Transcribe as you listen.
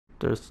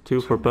there's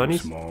two for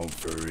bunnies. Small,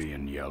 furry,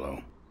 and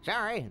yellow.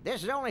 Sorry,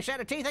 this is the only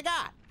set of teeth I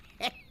got.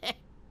 Dang,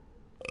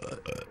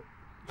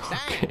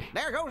 Okay.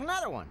 there goes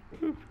another one.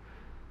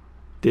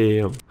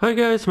 Damn. Hi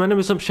guys, my name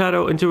is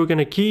Shadow, and we're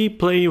gonna keep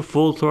playing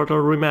Full Throttle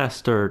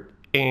Remastered,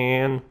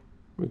 and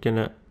we're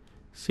gonna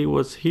see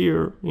what's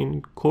here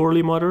in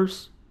Corley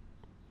Motors.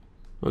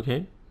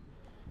 Okay,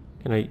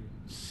 can I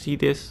see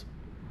this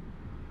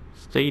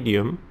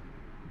stadium?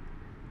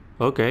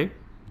 Okay.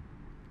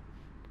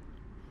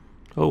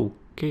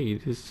 Okay,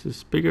 this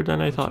is bigger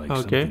than I thought. Like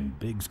okay. Something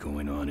big's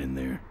going on in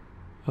there.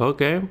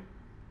 Okay.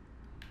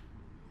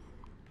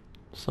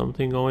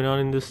 Something going on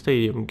in the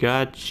stadium.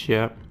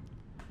 Gotcha.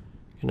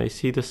 Can I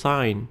see the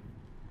sign?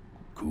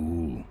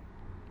 Cool.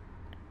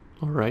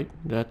 Alright,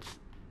 that's...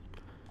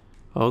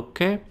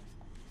 Okay.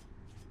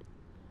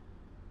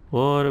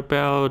 What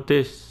about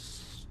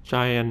this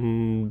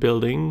giant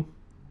building?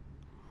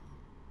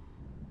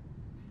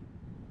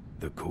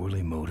 The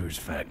Corley Motors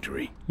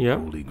factory. Yep.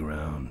 Holy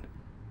ground.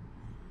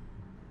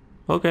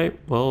 Okay,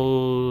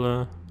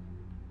 well...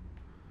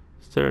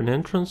 is there an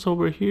entrance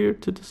over here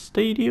to the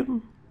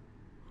stadium?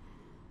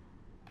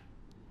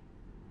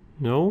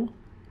 No?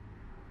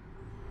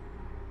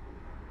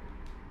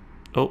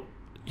 Oh,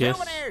 yes.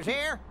 Souvenirs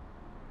here.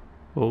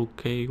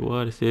 Okay,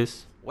 what is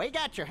this? We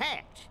got your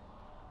hats.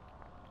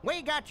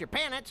 We got your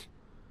pennants.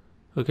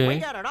 Okay. We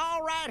got it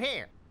all right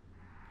here.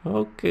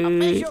 Okay.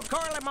 Official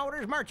Corley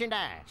Motors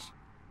merchandise.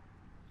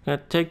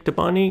 Gotta take the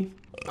money.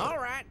 All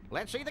right,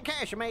 let's see the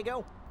cash,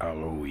 amigo.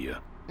 I'll owe you.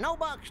 No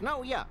bucks,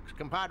 no yucks,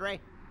 compadre.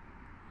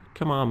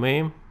 Come on,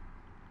 man.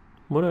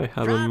 What do I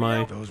have in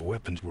my... Those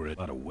weapons were a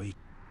lot of weight.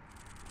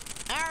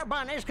 Our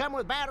bunnies come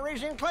with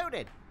batteries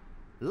included.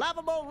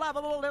 Lovable,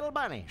 lovable little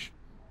bunnies.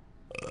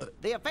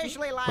 The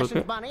officially licensed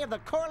Okay. bunny of the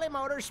Corley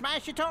Motors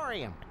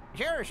Smashatorium.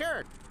 Sure,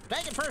 sure.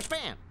 Take it for a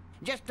spin.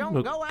 Just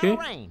don't go out Okay. of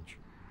range.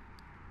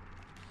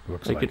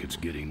 Looks Like like it- it's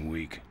getting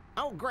weak.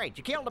 Oh, great,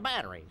 you killed the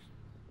batteries.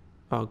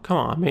 Oh, come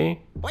on, man.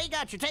 We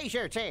got your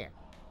t-shirts here.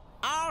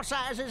 All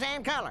sizes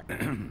and color.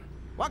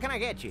 What can I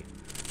get you?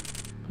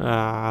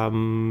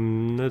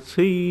 Let's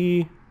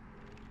see.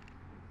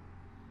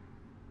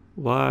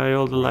 Why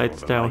all the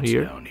lights down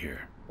here? Down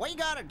here. We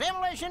got a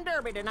demolition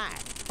derby tonight.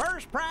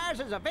 First prize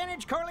is a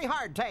vintage Corley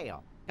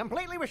hardtail,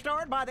 completely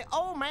restored by the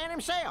old man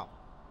himself.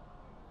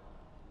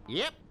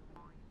 Yep.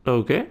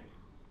 Okay.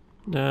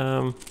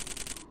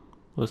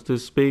 What's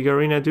this big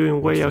arena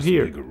doing way What's out this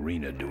here? big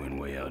arena doing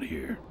way out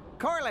here?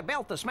 Corley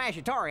built the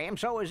Smashatorium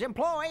so his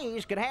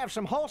employees could have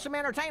some wholesome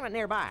entertainment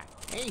nearby.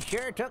 He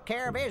sure took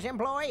care of his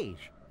employees.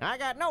 I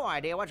got no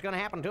idea what's going to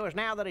happen to us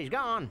now that he's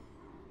gone.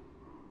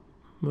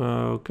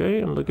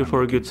 Okay, I'm looking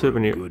for a good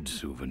souvenir. Good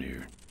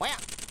souvenir. Well,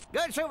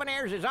 good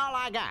souvenirs is all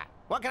I got.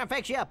 What can I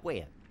fix you up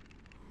with?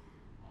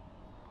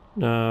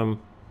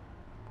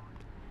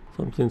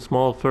 Something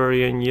small,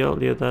 furry, and yellow.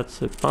 Yeah,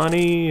 that's a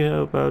bunny.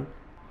 How about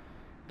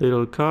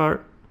little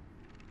car?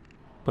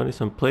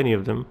 Bunnies and plenty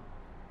of them.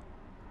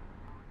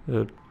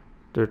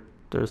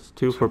 There's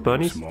two for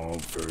bunnies. Small,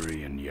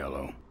 furry, and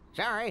yellow.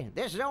 Sorry,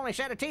 this is the only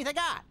set of teeth I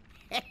got.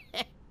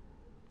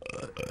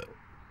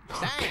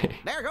 Dang,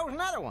 there goes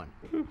another one.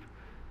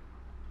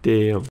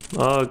 Damn.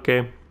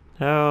 Okay.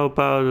 How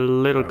about a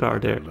little car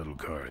there? Little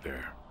car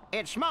there.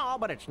 It's small,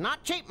 but it's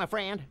not cheap, my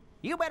friend.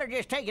 You better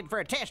just take it for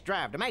a test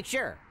drive to make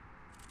sure.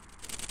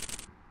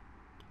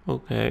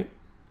 Okay.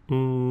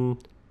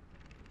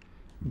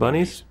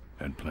 Bunnies?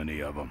 And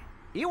plenty of them.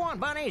 You want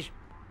bunnies?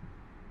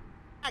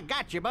 I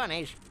got your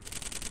bunnies.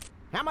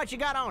 How much you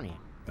got on you?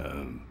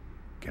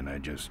 Can I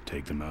just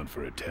take them out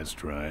for a test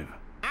drive?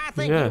 I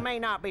think Yeah. you may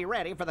not be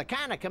ready for the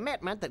kind of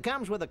commitment that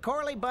comes with a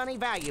Corley Bunny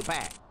value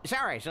pack.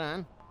 Sorry,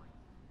 son.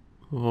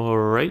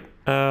 Alright.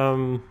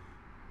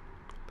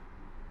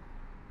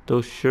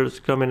 Those shirts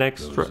come in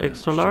extra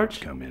Those, large?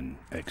 shirts come in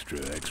extra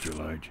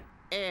large.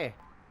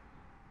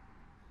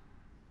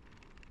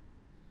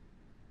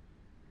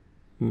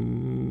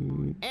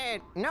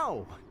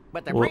 No,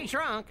 but they're Well-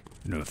 pre-shrunk.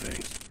 No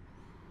thanks.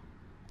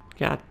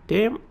 God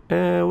damn.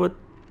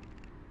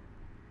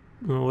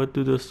 What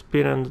do those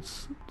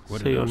pennants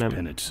What say do on those them?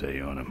 pennants say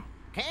on them?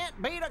 Can't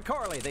beat a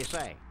Corley, they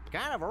say.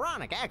 Kind of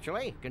ironic,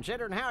 actually,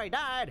 considering how he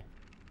died.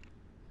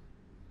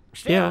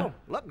 Still, Yeah.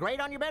 look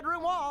great on your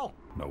bedroom wall.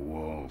 My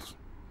walls.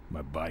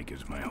 My bike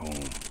is my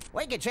home.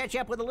 We could set you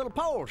up with a little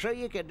pole so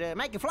you could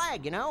make a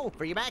flag, you know,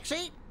 for your back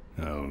seat.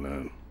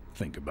 I'll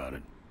think about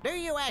it. Do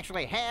you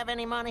actually have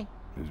any money?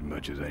 As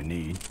much as I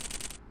need.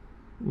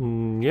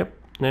 Yep.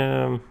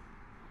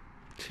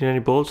 See any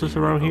vultures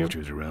around here?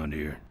 Vultures around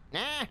here.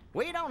 Nah,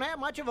 we don't have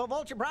much of a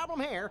vulture problem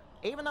here,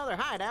 even though their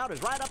hideout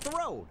is right up the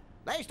road.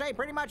 They stay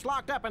pretty much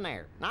locked up in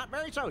there. Not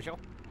very social.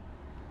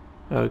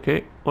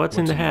 Okay. What's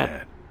in the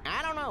hat?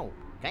 I don't know.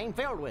 Came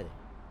filled with it.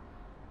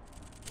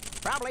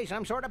 Probably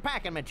some sort of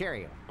packing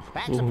material.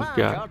 Packs a Oh, punch,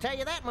 God. I'll tell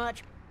you that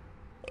much.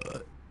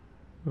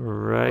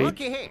 Right.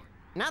 Looky here.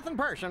 Nothing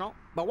personal,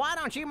 but why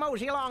don't you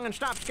mosey along and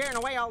stop scaring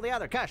away all the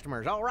other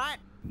customers, all right?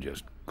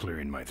 Just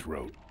clearing my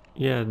throat.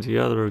 Yeah, the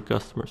other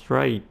customers.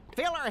 Right.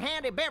 Fill our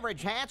handy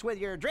beverage hats with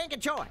your drink of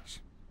choice.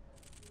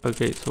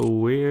 Okay, so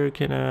where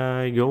can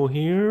I go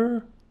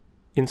here?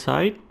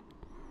 Inside?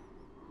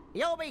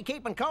 You'll be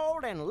keeping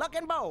cold and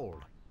looking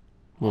bold.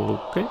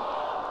 Okay.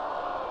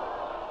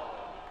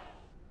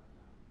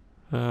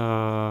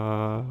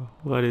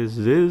 What is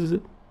this?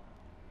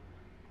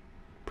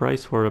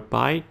 Price for a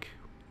bike?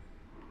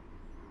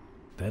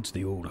 That's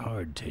the old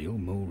hardtail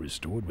Mo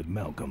restored with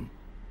Malcolm.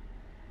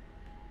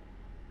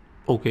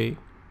 Okay.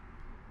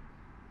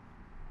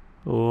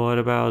 What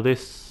about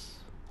this?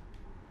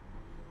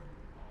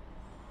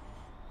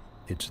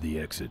 It's the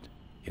exit.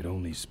 It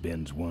only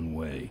spins one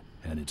way,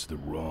 and it's the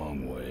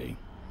wrong way.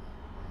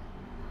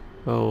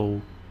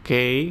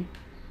 Okay.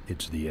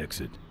 It's the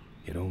exit.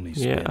 It only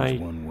spins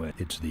one way.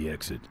 It's the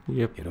exit.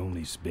 Yep. It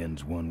only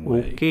spins one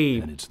way, Okay.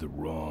 and it's the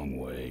wrong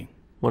way.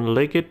 Wanna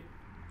lick it?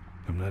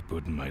 I'm not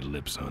putting my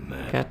lips on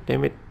that. God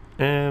damn it.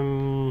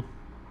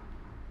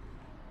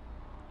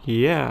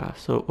 Yeah,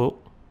 so, oh.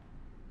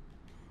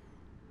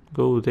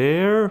 Go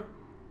there.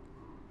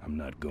 I'm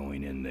not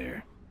going in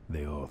there.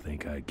 They all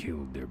think I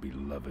killed their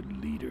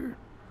beloved leader.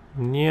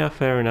 Yeah,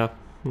 fair enough.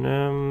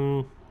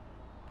 Can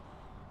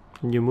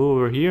you move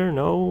over here?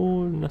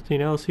 No,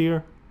 nothing else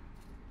here.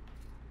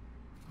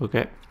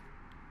 Okay.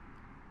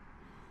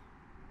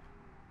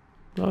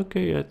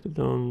 Okay, I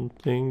don't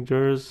think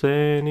there's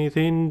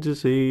anything to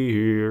see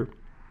here.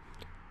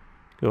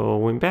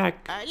 Going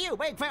back. You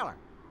big fella,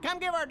 come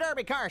give our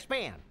derby car a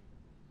spin.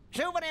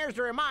 Souvenirs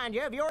to remind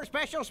you of your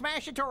special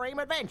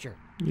Smashatorium adventure.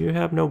 You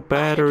have no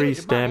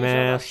batteries, damn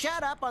ass.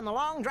 Shut up on the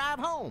long drive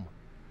home.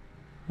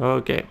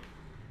 Okay.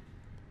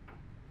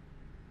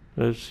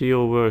 Let's see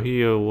over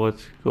here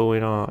what's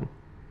going on.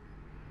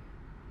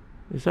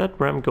 Is that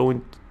where I'm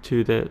going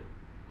to the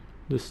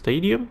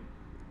stadium?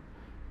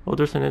 Oh,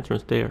 there's an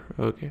entrance there.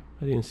 Okay,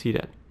 I didn't see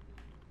that.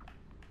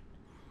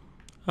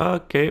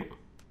 Okay.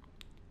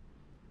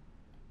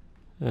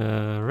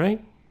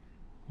 Right.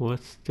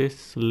 What's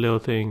this little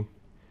thing?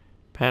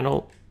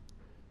 Panel.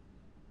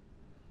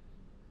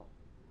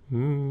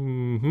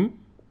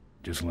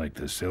 Just like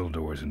the cell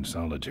doors in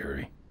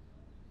Solitary.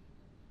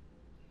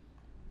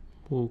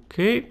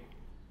 Okay.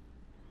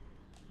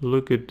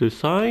 Look at the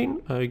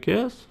sign, I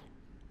guess.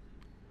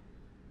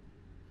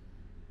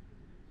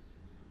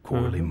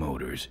 Corley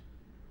Motors.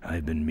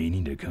 I've been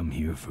meaning to come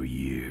here for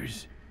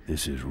years.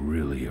 This is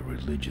really a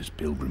religious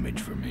pilgrimage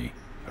for me.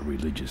 A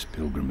religious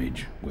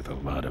pilgrimage with a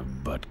lot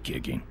of butt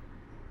kicking.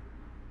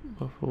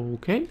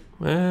 Okay.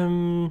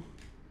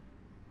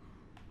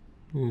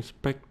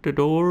 Inspect the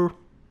door.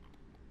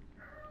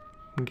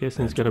 I'm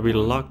guessing it's gonna be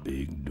locked.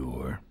 Big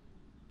door.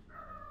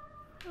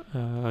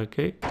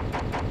 Okay.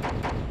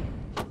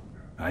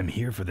 I'm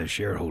here for the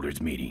shareholders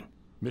meeting.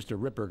 Mr.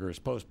 Ripperger has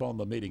postponed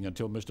the meeting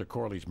until Mr.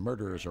 Corley's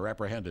murderers are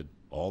apprehended.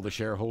 All the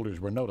shareholders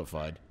were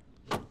notified.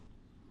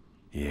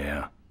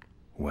 Yeah.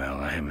 Well,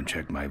 I haven't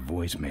checked my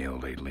voicemail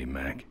lately,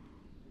 Mac.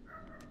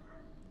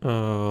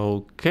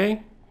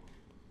 Okay.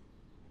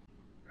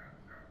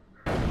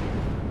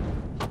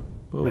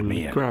 Let me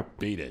Holy in. crap.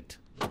 Beat it.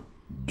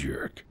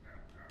 Jerk.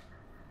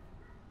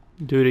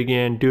 Do it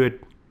again, do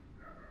it.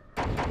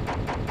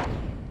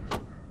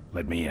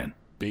 Let me in.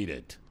 Beat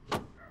it.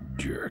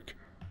 Jerk.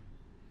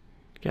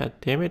 God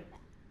damn it.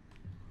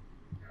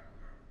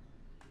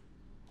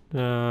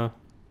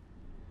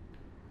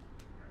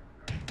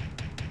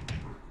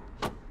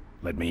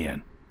 Let me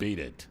in. Beat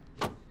it.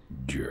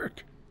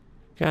 Jerk.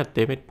 God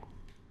damn it.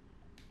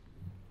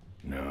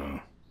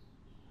 No.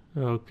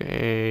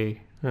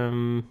 Okay.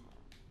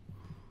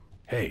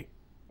 Hey,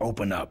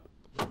 open up.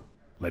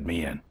 Let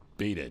me in.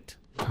 Beat it.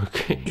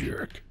 Okay.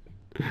 Jerk.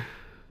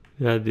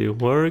 That didn't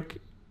work.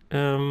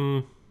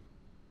 Is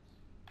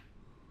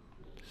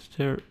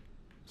there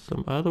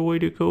some other way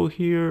to go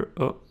here?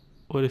 Oh,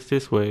 what is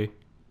this way?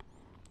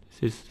 Is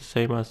this the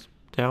same as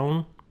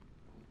down?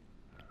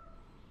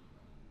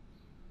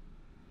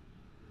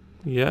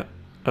 Yeah.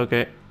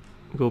 Okay.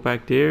 Go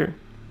back there.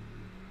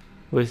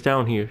 What's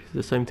down here? Is it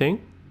the same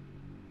thing?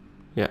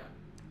 Yeah.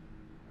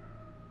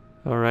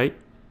 Alright.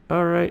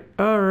 Alright.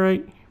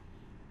 Alright.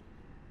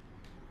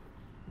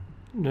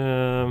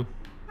 No,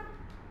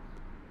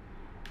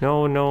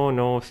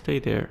 stay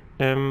there.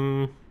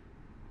 Can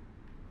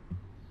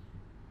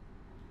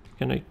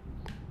I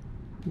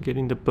get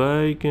in the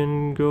bike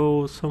and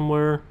go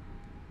somewhere?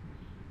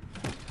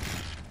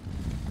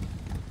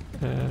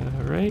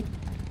 Right?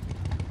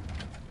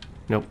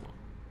 Nope.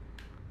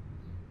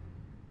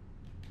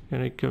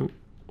 Can I come?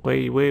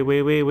 Wait, where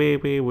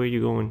are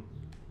you going?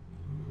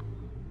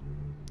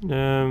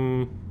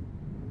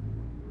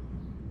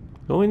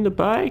 Go in the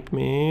bike,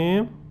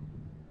 man.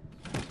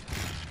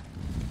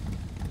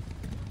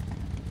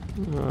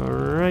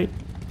 Alright.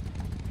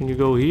 Can you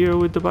go here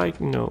with the bike?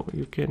 No,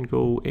 you can't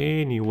go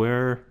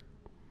anywhere.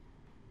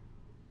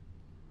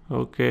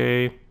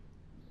 Okay.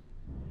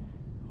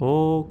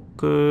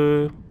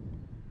 Okay.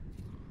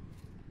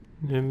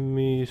 Let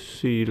me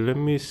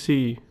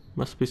see.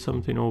 Must be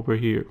something over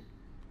here.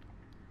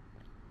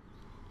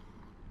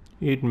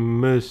 It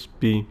must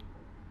be.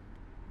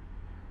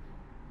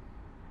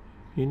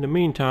 In the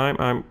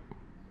meantime,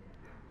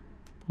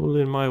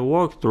 Pulling my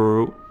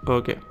walkthrough.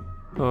 Okay.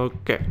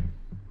 Okay.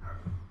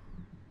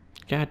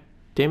 God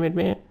damn it,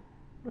 man.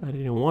 I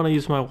didn't want to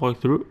use my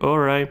walkthrough.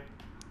 Alright.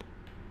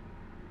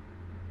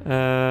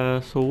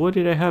 So what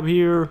did I have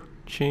here?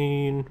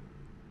 Chain.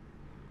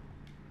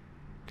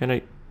 Can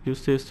I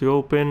use this to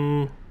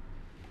open?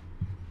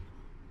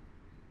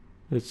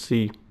 Let's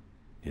see.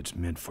 It's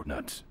meant for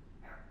nuts.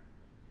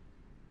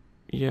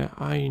 Yeah,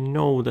 I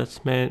know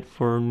that's meant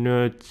for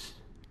nuts.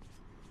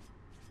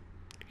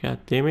 God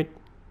damn it.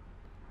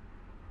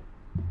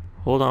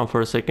 Hold on for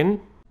a second.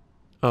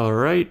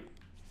 Alright.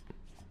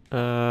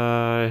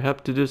 I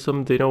have to do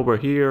something over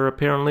here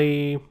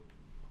apparently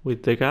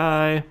with the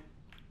guy.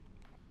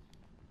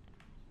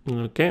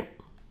 Okay.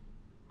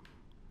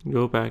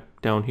 Go back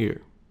down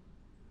here.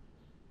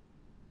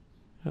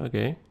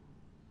 Okay.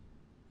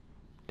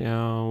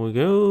 Down we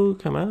go.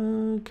 Come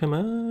on, come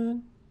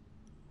on.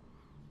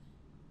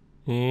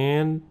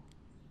 And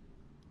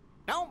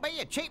Don't be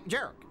a cheap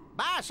jerk.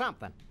 Buy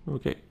something.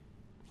 okay.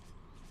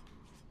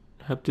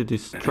 Have to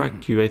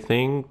distract you, I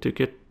think, to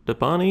get the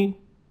bunny.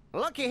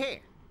 Looky here.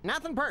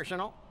 Nothing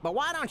personal, but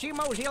why don't you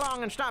mosey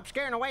along and stop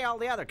scaring away all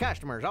the other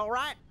customers, all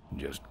right?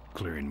 Just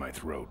clearing my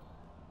throat.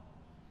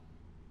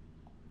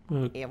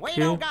 Okay. If we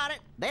don't got it,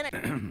 then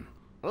it...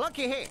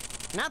 Looky here.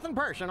 Nothing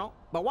personal,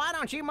 but why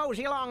don't you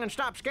mosey along and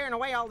stop scaring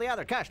away all the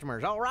other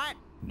customers, all right?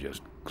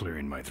 Just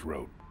clearing my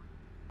throat.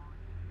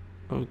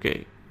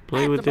 Okay.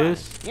 Play Pack with the bunny.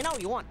 this. You know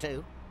you want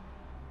to.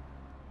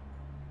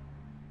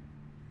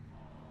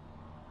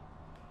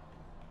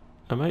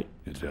 Am I?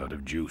 It's out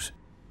of juice.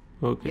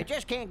 You Okay.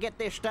 just can't get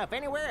this stuff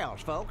anywhere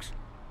else, folks.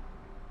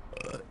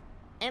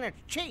 And it's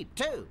cheap,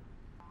 too.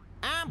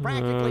 I'm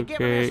practically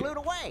giving this Okay. loot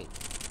away.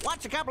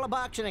 What's a couple of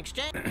bucks in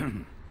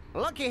exchange?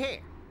 Looky here.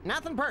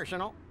 Nothing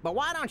personal, but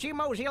why don't you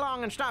mosey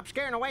along and stop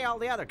scaring away all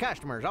the other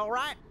customers, all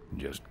right?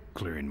 Just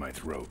clearing my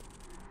throat.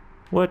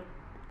 What?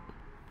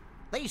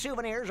 These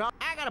souvenirs are...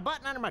 I got a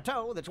button under my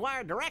toe that's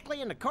wired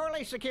directly into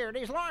Corley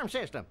Security's alarm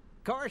system.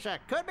 Of course, I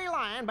could be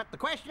lying, but the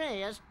question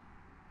is...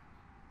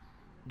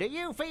 Do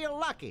you feel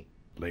lucky?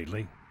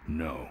 Lately?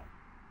 No.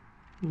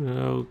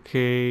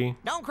 Okay.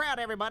 Don't crowd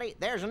everybody.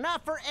 There's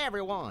enough for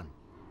everyone.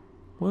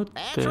 What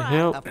That's the right.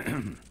 hell?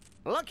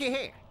 Looky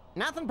here.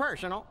 Nothing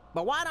personal,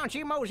 but why don't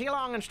you mosey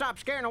along and stop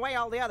scaring away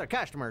all the other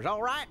customers,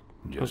 all right?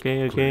 Just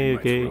Okay, clearing my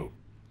okay. throat.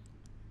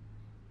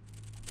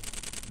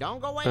 Don't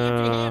go away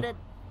empty-handed.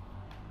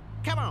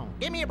 Come on,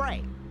 give me a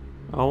break.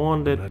 I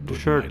want Not that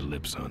putting shirt. my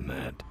lips on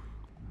that.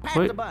 Pat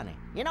Wait. the bunny.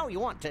 You know you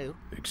want to.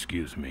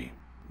 Excuse me,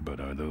 but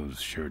are those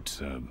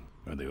shirts,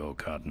 are they all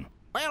cotton?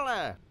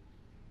 Well,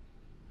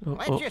 Oh,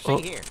 let's oh, just oh.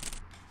 see here.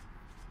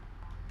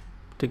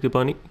 Take the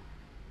bunny.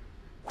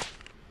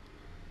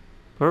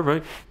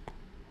 Perfect.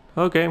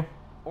 Okay.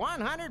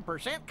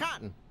 100%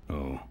 cotton.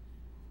 Oh,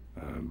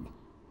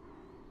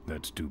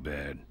 that's too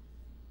bad.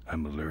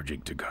 I'm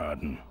allergic to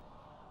cotton.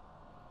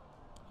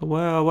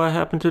 Wow, what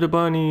happened to the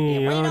bunny?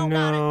 If we Oh don't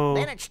got it, no.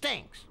 then it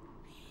stinks.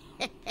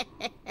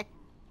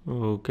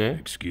 Okay.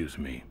 Excuse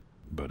me,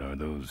 but are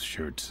those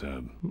shirts,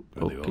 are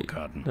they all Okay.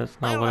 cotton?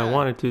 That's not Well, what I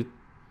wanted to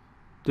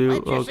do.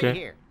 Let's just see Okay.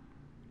 here.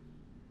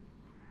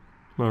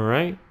 All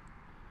right.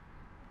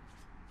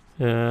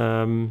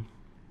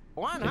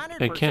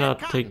 100% I cannot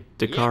cotton. take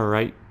the Yep. car,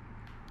 right?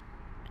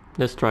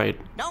 Let's try it.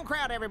 Don't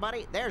crowd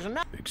everybody. There's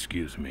enough.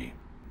 Excuse me,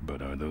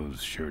 but are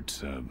those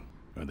shirts, are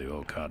they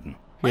all cotton?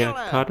 Yeah,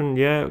 Well, cotton.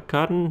 Yeah,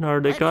 cotton. Are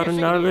they let's just cotton?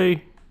 see Are here.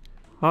 they?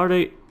 Are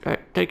they?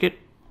 Take it.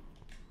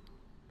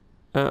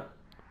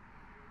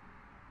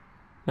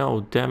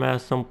 No,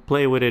 dumbass, don't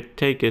play with it.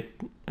 Take it.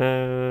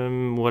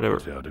 Whatever.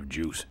 It's out of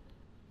juice.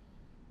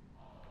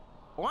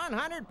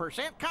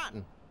 100%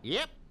 cotton.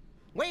 Yep.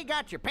 We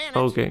got your pennants.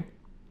 Okay.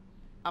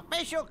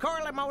 Official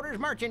Corley Motors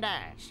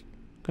merchandise.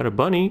 Got a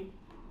bunny.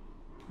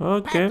 Pat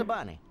Okay. the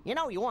bunny. You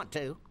know you want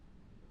to.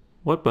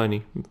 What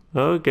bunny?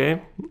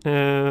 Okay.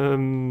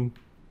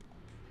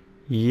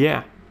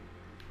 Yeah.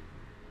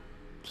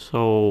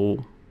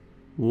 So,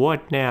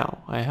 what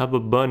now? I have a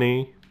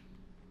bunny.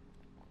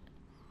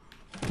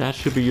 That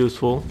should be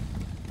useful.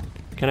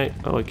 Can I?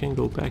 Oh, I can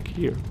go back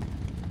here.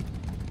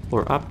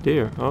 Or up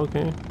there.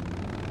 Okay.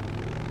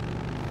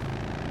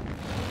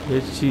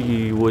 Let's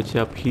see what's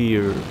up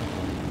here.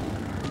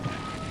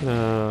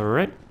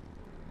 Alright.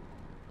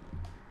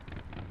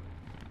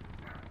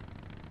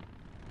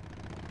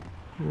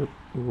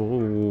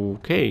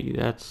 Okay,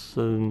 that's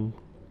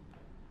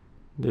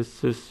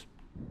this is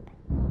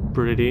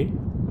pretty.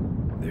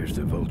 There's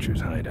the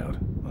vulture's hideout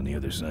on the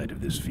other side of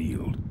this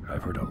field.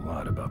 I've heard a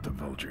lot about the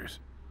vultures.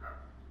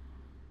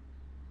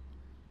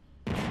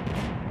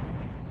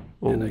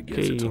 And I guess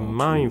Okay, it's all true.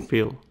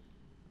 minefield.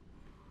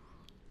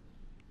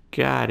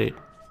 Got it.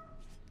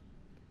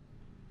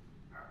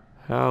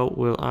 How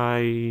will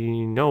I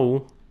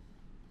know?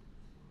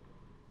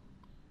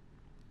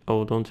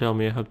 Oh, don't tell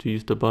me I have to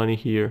use the bunny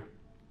here.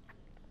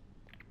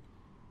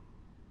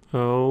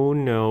 Oh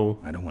no.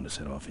 I don't want to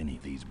set off any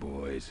of these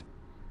boys.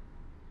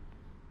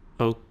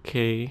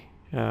 Okay.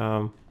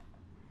 No,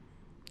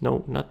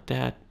 not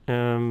that.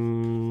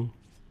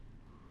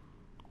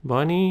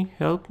 Bunny,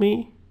 help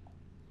me.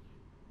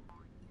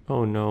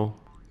 Oh no.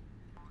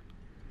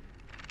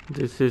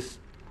 This is...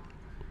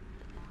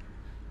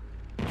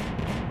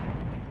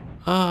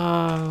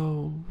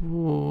 Oh...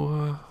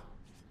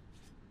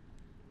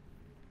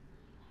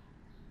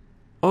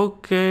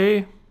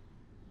 Okay.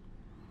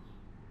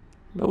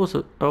 That was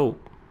a... Oh.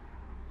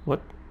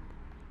 What?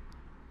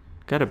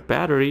 Got a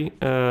battery.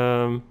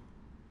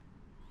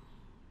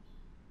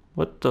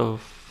 What the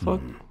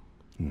fuck?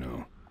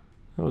 No.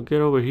 Oh,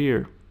 get over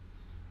here.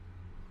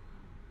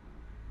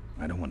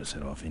 I don't want to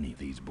set off any of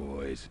these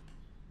boys.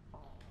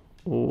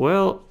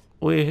 Well,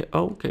 we...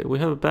 Okay, we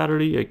have a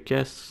battery, I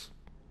guess.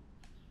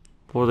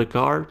 For the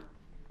car.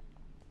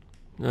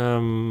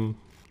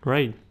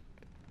 Right.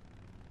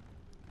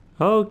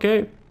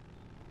 Okay.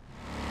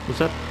 Was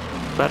that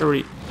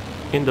battery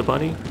in the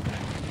bunny?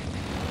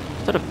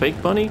 Is that a fake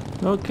bunny?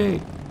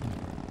 Okay.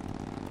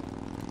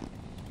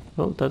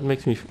 Well, that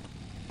makes me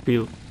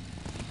feel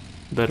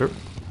better.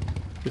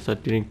 Guess I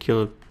didn't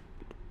kill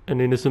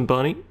an innocent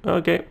bunny.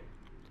 Okay.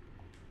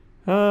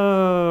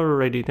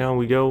 Alrighty, down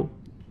we go.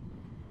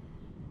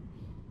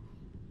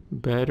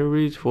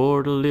 Batteries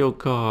for the little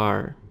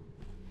car.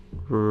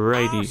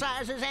 Righty. All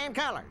sizes and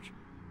colors.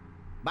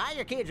 Buy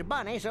your kids a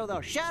bunny so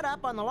they'll shut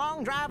up on the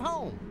long drive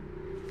home.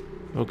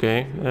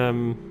 Okay,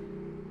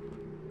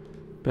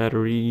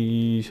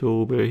 batteries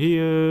over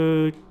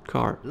here.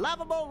 Car.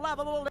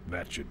 Lovable.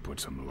 That should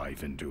put some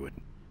life into it.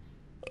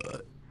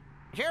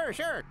 Sure.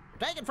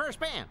 Take it for a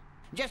spin.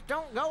 Just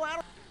don't go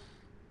out.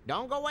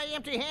 Don't go away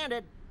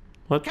empty-handed.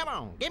 What? Come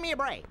on, give me a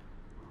break.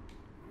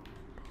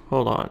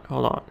 Hold on.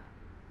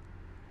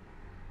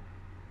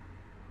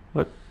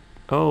 What?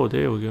 Oh,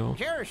 there we go.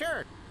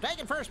 Sure. Take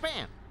it for a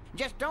spin.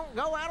 Just don't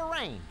go out of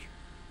range.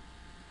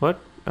 What?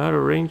 Out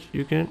of range?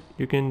 You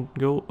can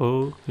go.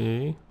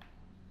 Okay.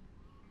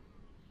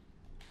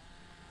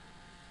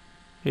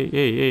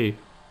 Hey.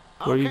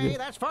 Where you Okay, go?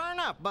 that's far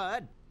enough,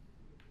 bud.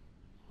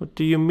 What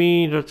do you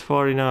mean that's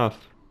far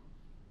enough?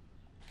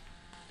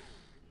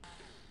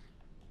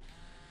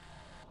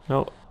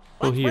 No.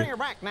 Go Let's bring here. her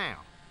back now.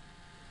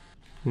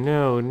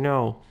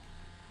 No.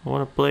 I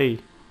wanna play.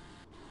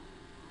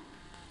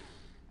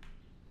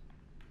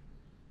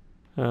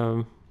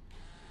 Can't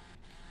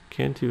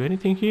do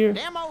anything here.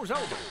 Demo's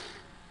over.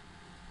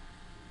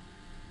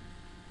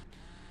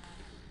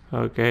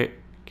 Okay,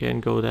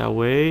 can't go that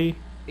way.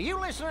 Are you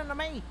listening to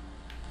me?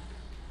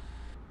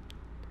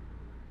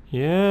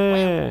 Yeah.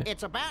 Well,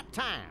 it's about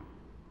time.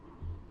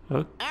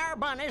 Okay. Our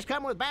bunnies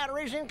come with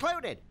batteries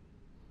included.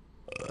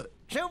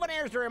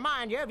 Souvenirs to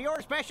remind you of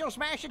your special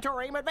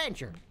Smashatorium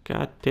adventure.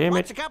 God damn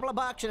What's it. a couple of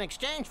bucks in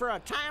exchange for a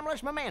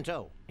timeless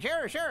memento?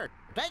 Sure.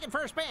 Take it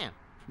for a spin.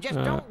 Just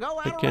don't go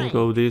out I of can't range.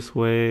 go this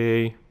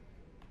way.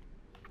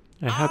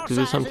 I have All to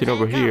do something sizes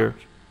over and here.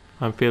 colors.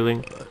 I'm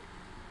feeling.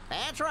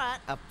 That's right.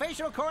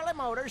 Official Corley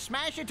Motors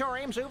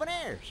Smashatorium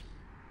souvenirs.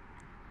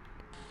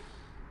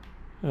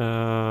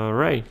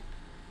 Right.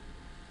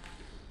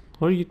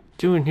 What are you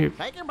doing here?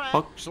 Take your breath,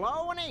 Fuck.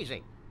 slow and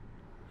easy.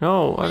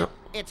 No, I don't.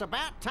 It's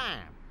about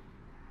time.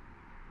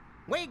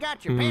 We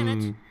got your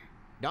pennants. Hmm.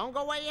 Don't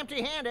go away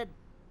empty-handed.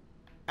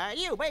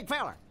 You, big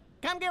fella,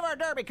 come give our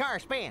derby car a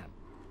spin.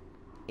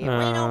 If we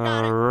don't got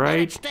it, then Right.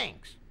 it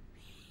stinks.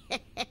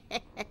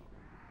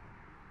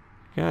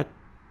 God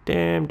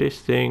damn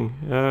this thing.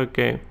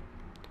 Okay.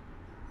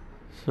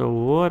 So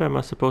what am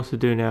I supposed to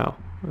do now?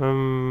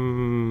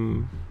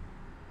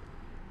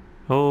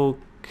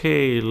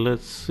 Okay,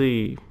 let's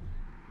see.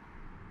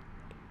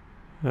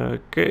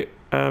 Okay,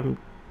 I'm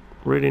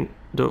reading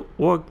the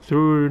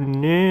walkthrough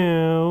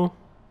now.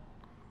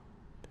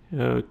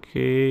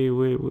 Okay,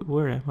 wait,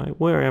 where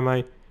am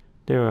I?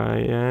 There I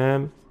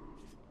am.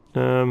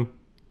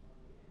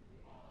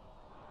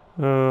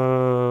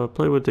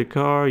 Play with the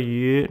car,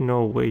 yeah,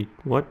 no, wait,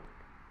 what?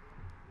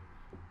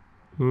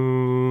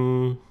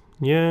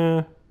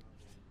 Yeah.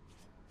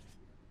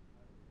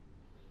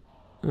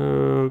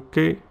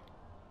 Okay.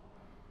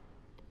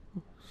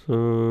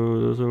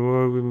 So, doesn't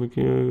work with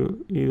mechanical,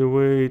 either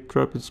way,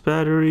 drop its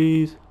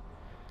batteries.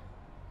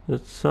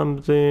 That's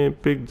something,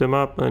 pick them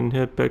up and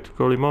head back to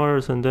Crowley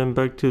Motors and then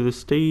back to the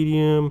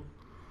stadium.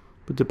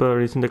 Put the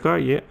batteries in the car,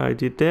 yeah, I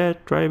did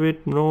that, drive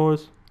it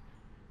north.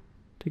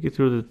 Take it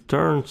through the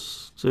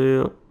turns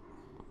still.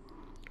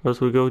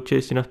 As we go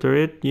chasing after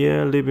it.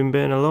 Yeah, leaving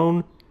Ben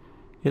alone.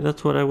 Yeah,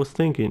 that's what I was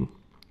thinking.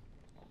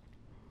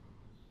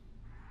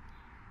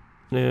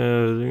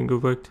 Yeah, then go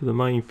back to the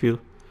minefield.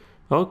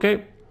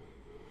 Okay.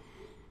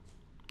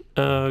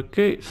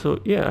 Okay,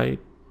 so yeah, I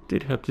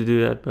did have to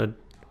do that, but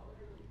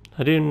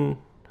I didn't.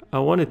 I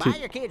wanted Buy to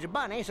your kids a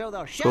bunny so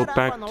they'll go shut up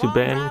back on the to long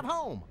Ben drive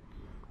home.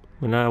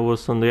 when I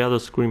was on the other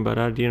screen, but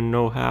I didn't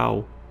know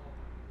how.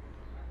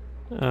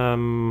 I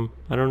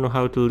don't know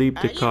how to leave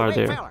the You, car big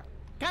there. fella,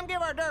 come give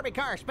our derby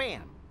car a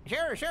spin.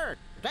 Sure.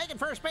 Take it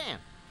for a spin.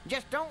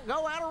 Just don't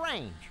go out of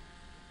range.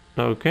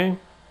 Okay.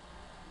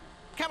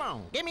 Come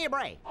on, give me a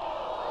break.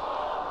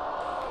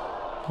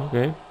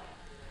 Okay.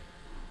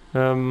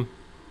 Come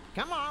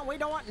on, we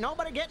don't want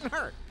nobody getting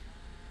hurt.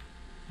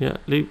 Yeah,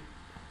 leave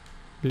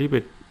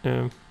it.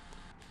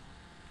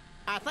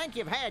 I think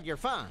you've had your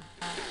fun.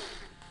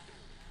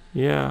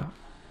 Yeah.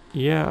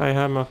 Yeah, I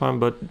had my fun,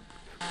 but...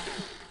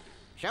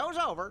 Show's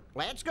over.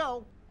 Let's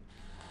go.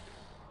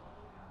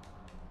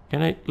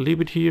 Can I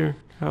leave it here?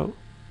 How?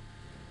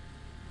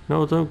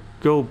 No, don't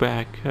go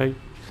back. I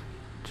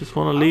just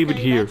want to leave it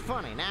here. That's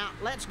funny. Now,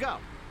 let's go.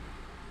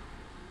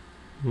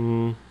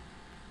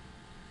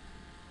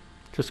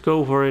 Just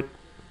go for it.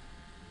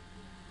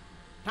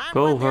 Time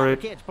Go to let for the it.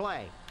 other kids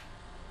play.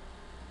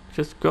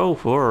 Just go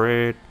for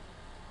it.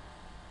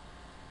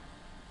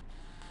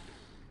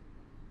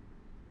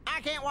 I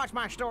can't watch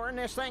my store and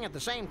this thing at the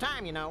same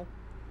time, you know.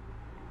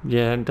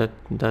 Yeah,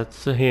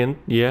 that's a hint.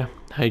 Yeah,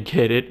 I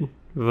get it.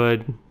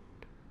 But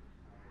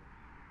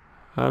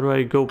how do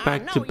I go I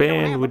back know to you don't have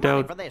band the money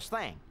without... for this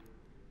thing.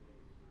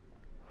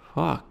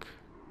 Fuck.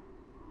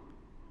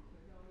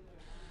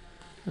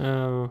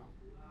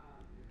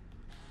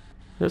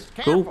 Let's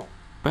Careful. go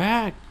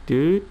back,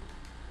 dude.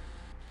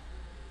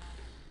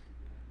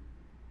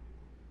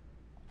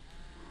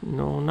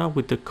 No, not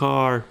with the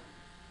car.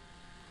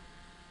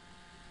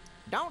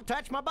 Don't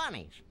touch my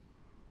bunnies.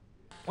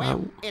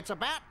 Well, it's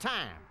about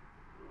time.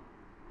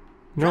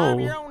 Drive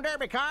your No. own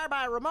derby car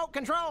by remote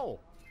control.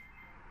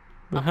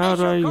 But how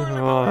do I... Official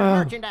Corley Motor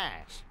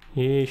merchandise.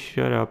 Yeah,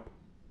 shut up.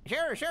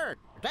 Sure, sure.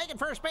 Take it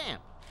for a spin.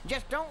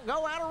 Just don't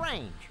go out of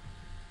range.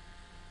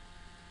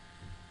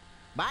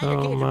 Buy your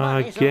Oh kids a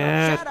my bunny so they'll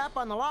God. shut up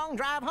on the long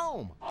drive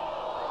home.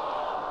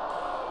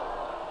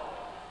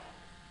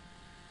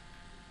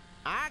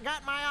 I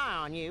got my eye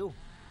on you.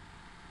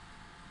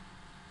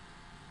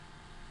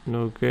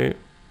 Okay.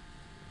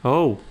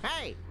 Oh.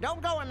 Hey,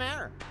 don't go in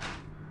there.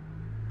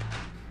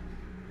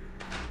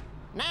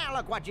 Now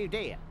look what you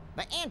did.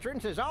 The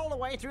entrance is all the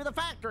way through the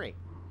factory.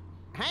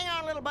 Hang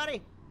on, little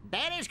buddy.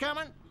 Daddy's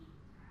coming.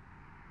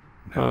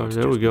 Now Oh, it's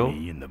there we just go.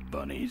 Me and the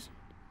bunnies.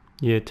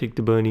 Yeah, take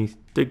the bunnies.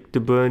 Take the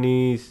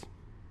bunnies.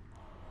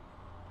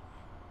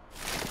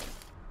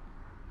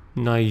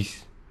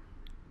 Nice.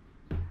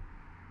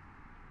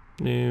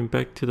 And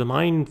back to the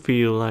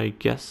minefield, I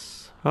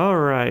guess.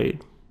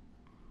 Alright.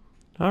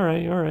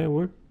 Alright.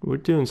 We're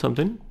doing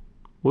something.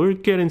 We're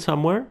getting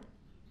somewhere.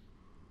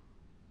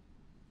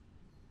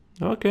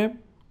 Okay.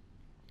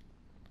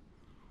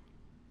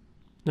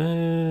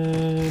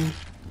 And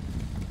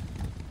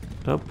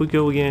up we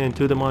go again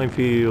to the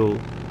minefield.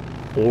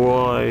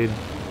 Alright.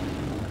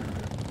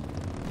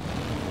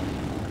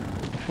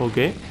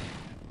 Okay.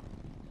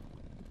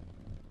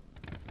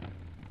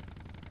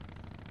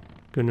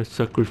 Gonna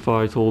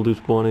sacrifice all these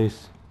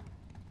bunnies.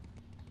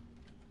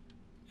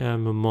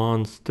 I'm a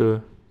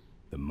monster.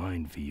 The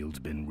minefield's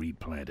been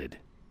replanted.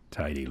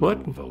 Tidy What?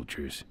 little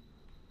vultures.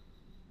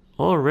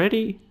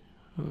 Already?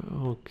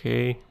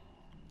 Okay.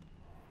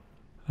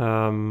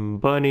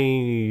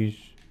 Bunnies.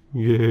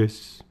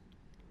 Yes.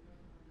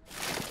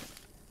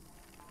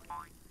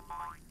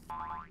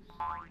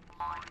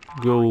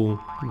 Go.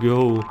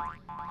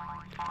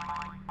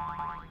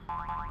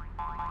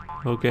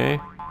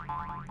 Okay.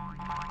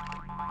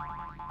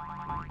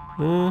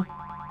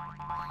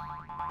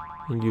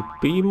 Can you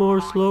be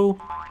more slow?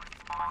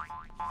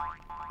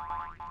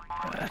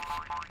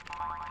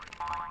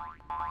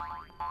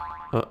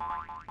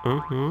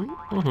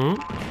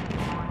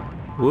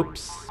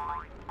 Whoops.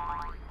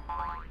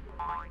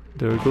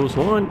 There goes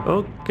one.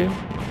 Okay.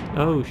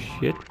 Oh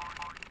shit.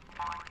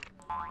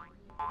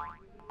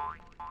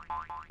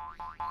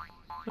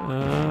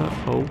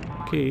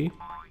 Okay.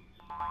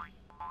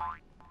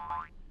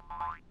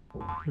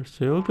 We're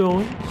still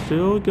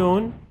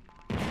going.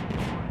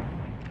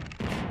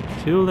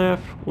 Two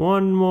left.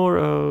 One more.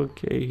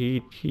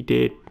 Okay, he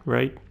did,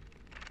 right?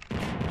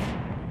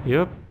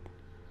 Yep.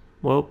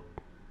 Well,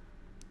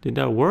 did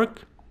that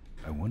work?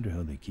 I wonder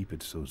how they keep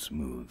it so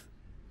smooth.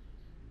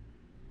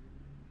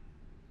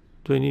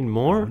 Do I need I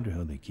more? wonder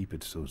how they keep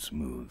it so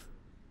smooth.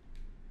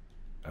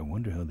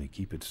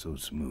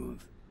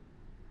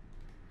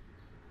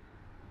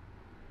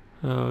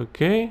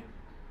 Okay.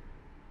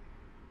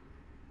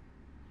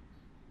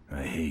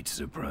 I hate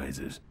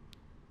surprises.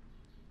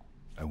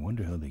 I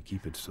wonder how they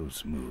keep it so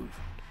smooth.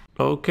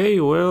 Okay,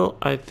 well,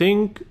 I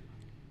think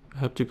I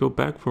have to go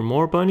back for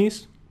more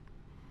bunnies.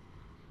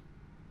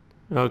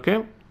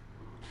 Okay.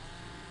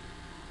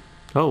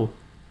 Oh,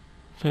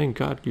 thank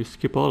God you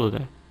skip all of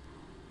that.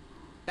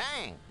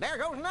 Dang, there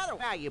goes another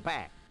value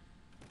pack.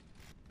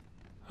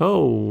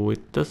 Oh,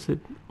 it does it.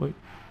 Wait,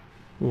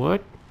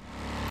 what?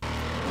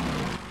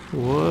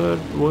 What?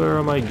 Where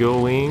am I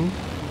going?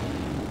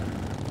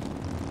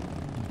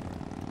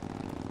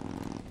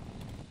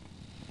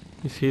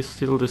 Is he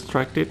still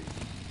distracted?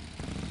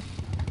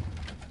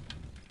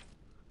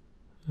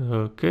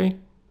 Okay,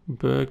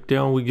 back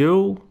down we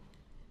go.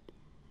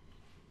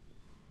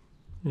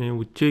 And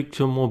we take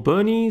some more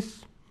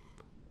bunnies.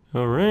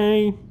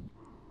 Alright.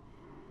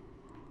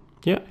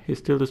 Yeah, he's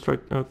still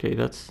distracted. Okay,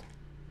 that's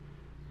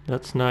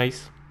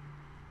nice.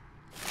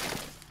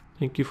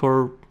 Thank you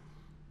for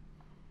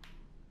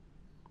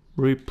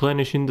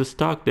replenishing the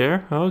stock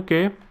there.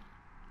 Okay.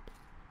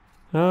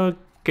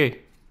 Okay.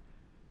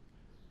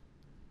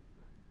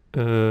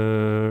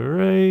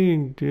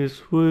 Alright,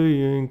 this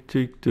way and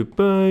take the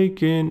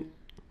bike and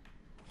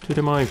To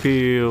the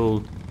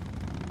minefield.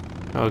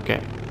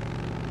 Okay.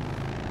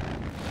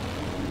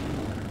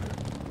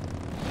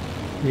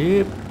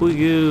 Yep, we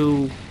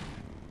go.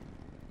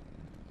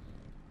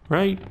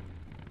 Right.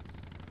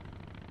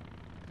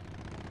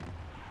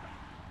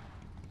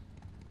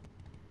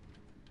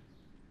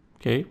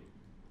 Okay.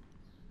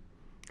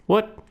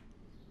 What?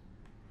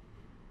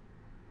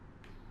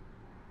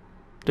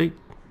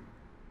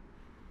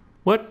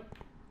 What?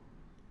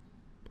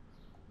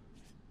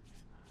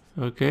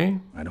 Okay.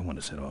 I don't want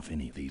to set off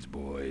any of these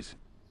boys.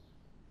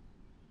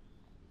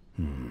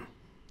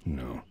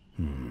 No.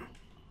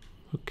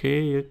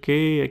 Okay,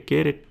 I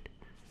get it.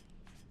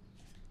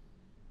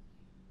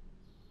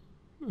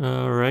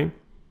 Alright.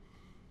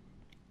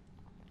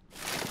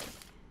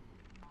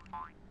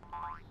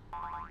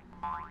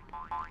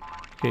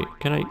 Okay,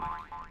 can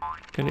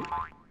I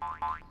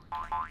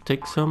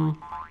take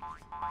some?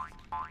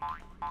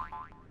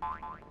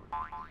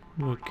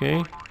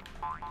 Okay.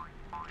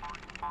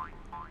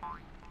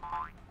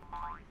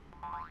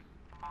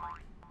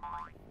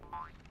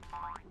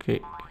 Okay,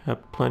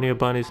 have plenty of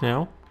bunnies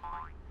now.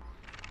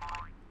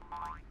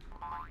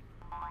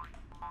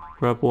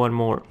 Grab one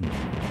more.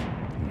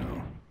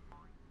 No.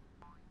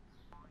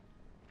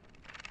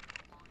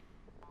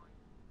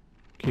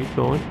 Keep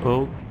going.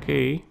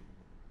 Okay.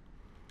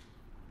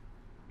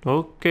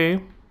 Okay.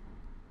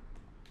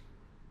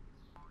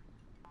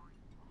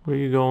 Where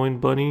you going,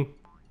 bunny?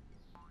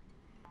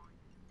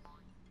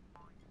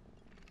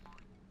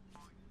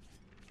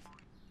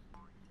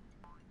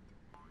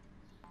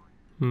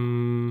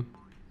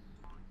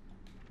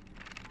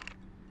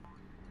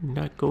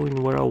 Not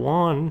going where I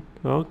want.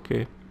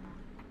 Okay.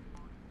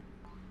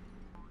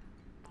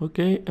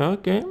 Okay,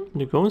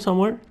 you're going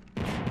somewhere.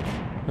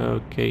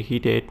 Okay, he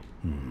did.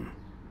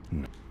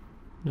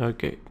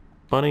 Okay,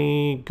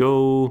 bunny,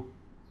 go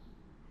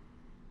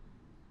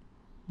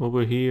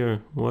over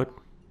here. What?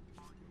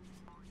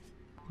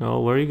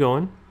 No, where are you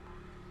going?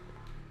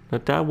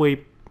 Not that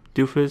way,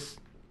 doofus.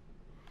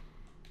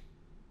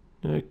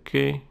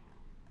 Okay.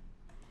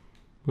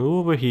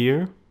 Move over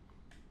here.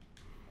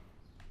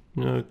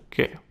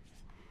 Okay.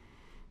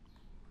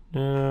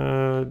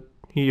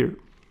 Here.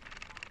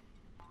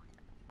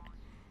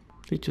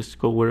 They just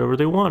go wherever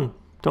they want,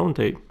 don't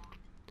they?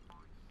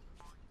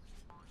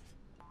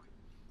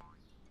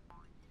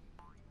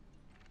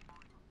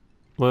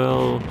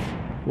 Well,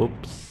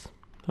 whoops.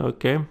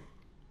 Okay.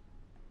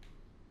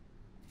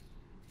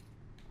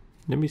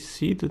 Let me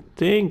see the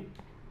thing.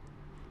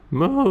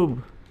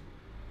 Move.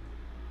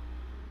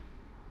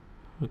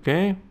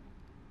 Okay.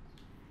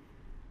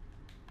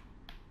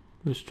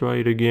 Let's try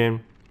it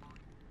again.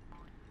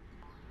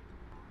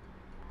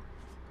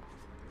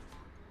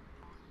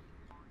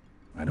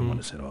 I don't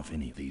want to set off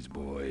any of these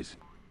boys.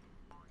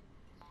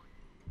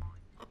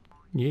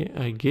 Yeah,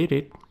 I get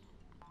it.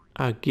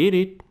 I get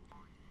it.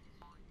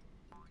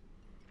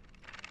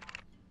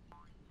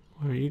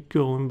 Where are you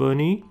going,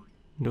 bunny?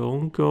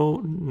 Don't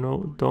go.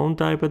 No, don't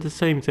die by the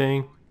same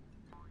thing.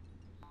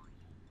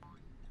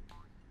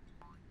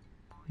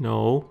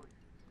 No.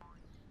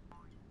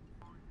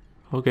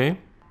 Okay.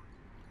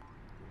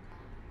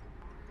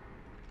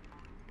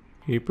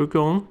 Keep it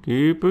going.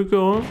 Keep it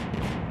going.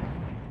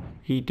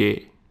 He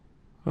did.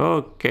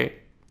 Okay.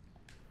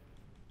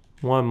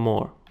 One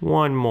more.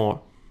 One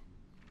more.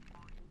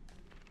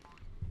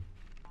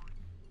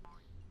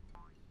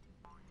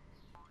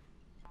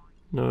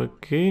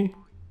 Okay.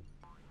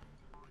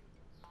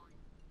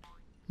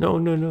 No,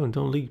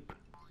 don't leap.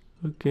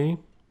 Okay.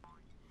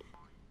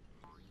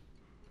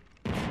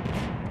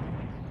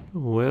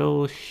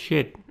 Well,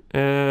 shit.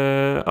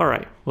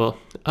 Alright. Well,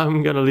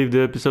 I'm gonna leave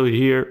the episode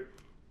here.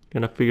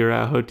 Gonna figure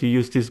out how to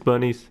use these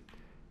bunnies.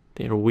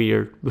 They're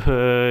weird,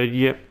 but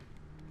yep.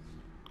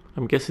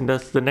 I'm guessing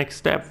that's the next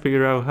step.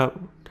 Figure out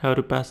how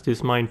to pass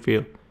this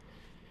minefield.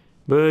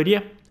 But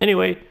yeah,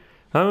 anyway,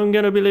 I'm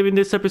gonna be leaving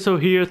this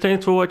episode here.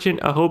 Thanks for watching.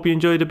 I hope you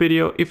enjoyed the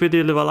video. If you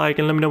did, leave a like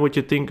and let me know what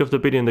you think of the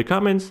video in the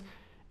comments.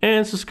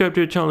 And subscribe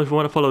to the channel if you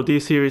want to follow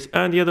this series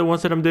and the other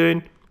ones that I'm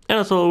doing. And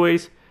as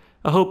always,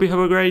 I hope you have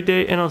a great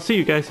day and I'll see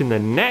you guys in the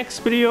next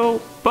video.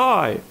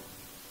 Bye!